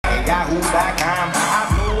Yahoo.com. I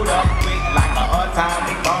blew it up quick like a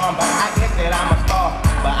atomic bomb. I guess that I'm a star,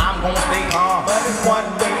 but I'm gonna stay calm. But it's one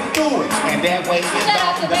way to do it, and that way is Shout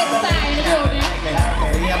out to Big Side in the building.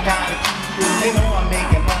 I'm kinda cool. They know I'm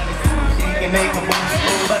making money. She can make a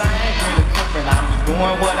move, but I ain't really tripping. I'm just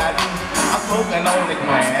doing what I do. I'm smoking on the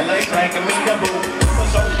ground, like drinking me the boo. For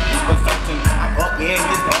certain, I'm up in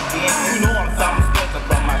this bucket. You know I'm something special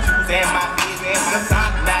from my shoes and my feet and the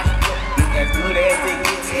top notch. As good as it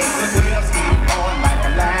gets, the wheels keep going like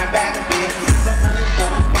a linebacker bitch. Some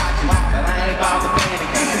folks watching, but I ain't about to panic.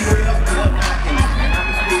 The wheels still knocking, and I'm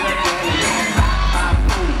still getting my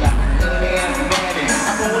food. Got my good ass and daddy.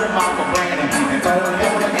 I pulled them off for Brandon and told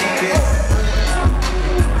him what I did.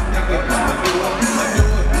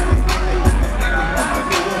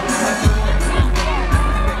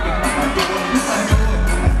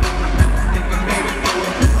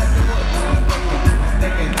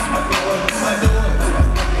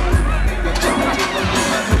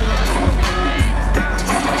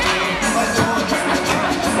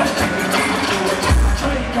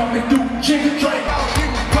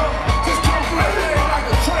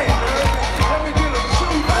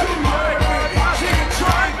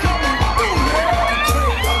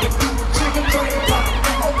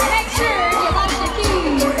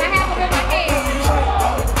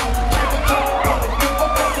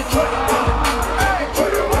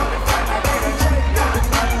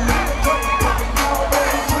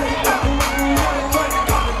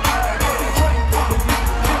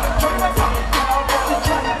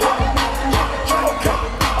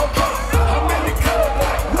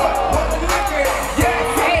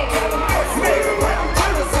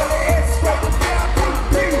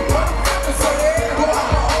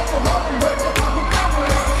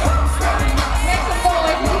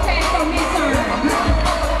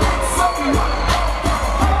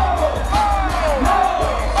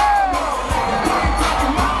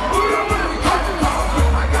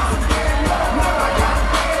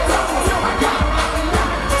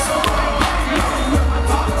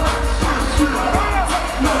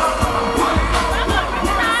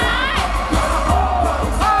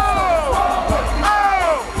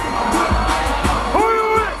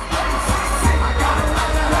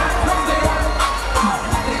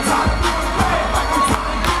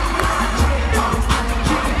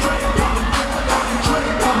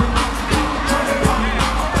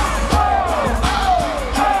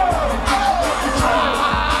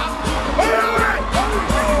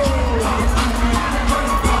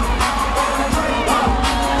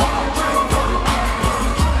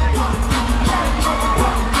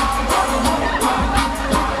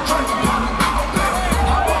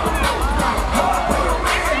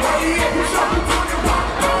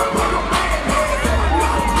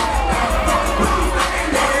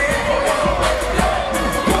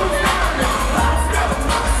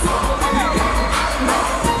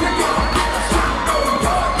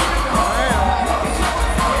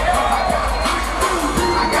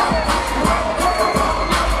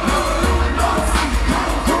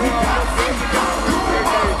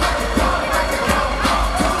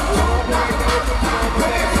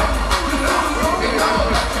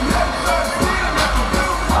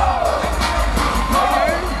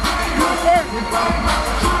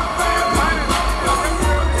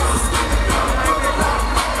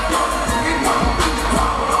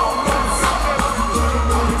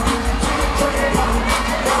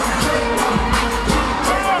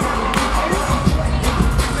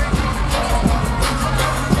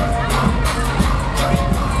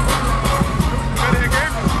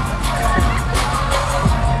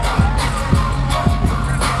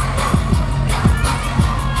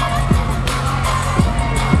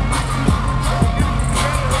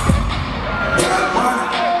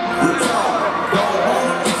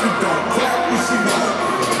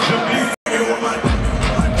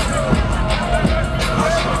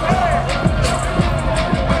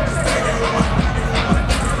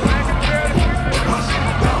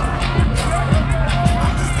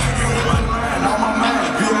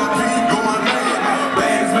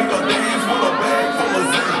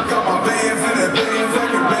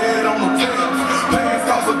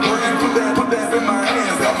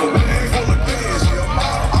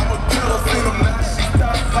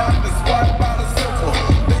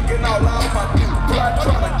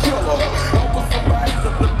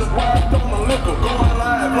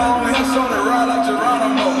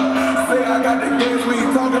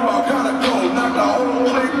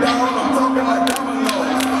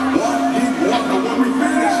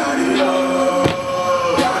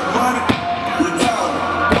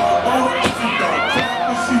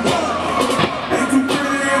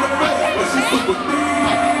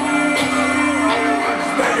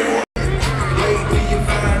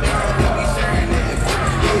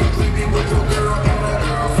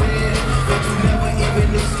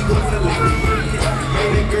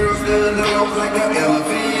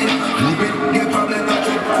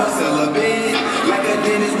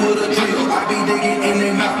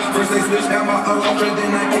 they switch down my straight,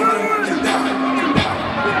 then I keep them working down.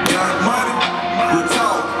 Young money, good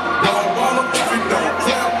talk. Don't want her if it don't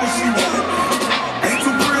clap when she want. Ain't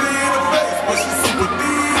too pretty in the face, but she super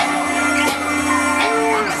deep.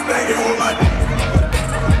 I'm just thinking with my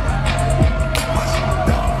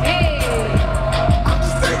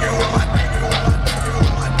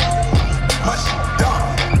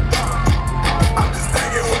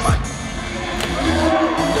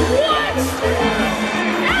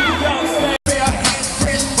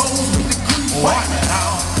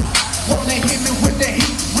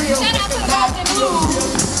Shout out to the Golden Blue.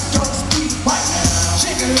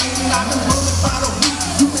 Chicken, I've been rolling by the week.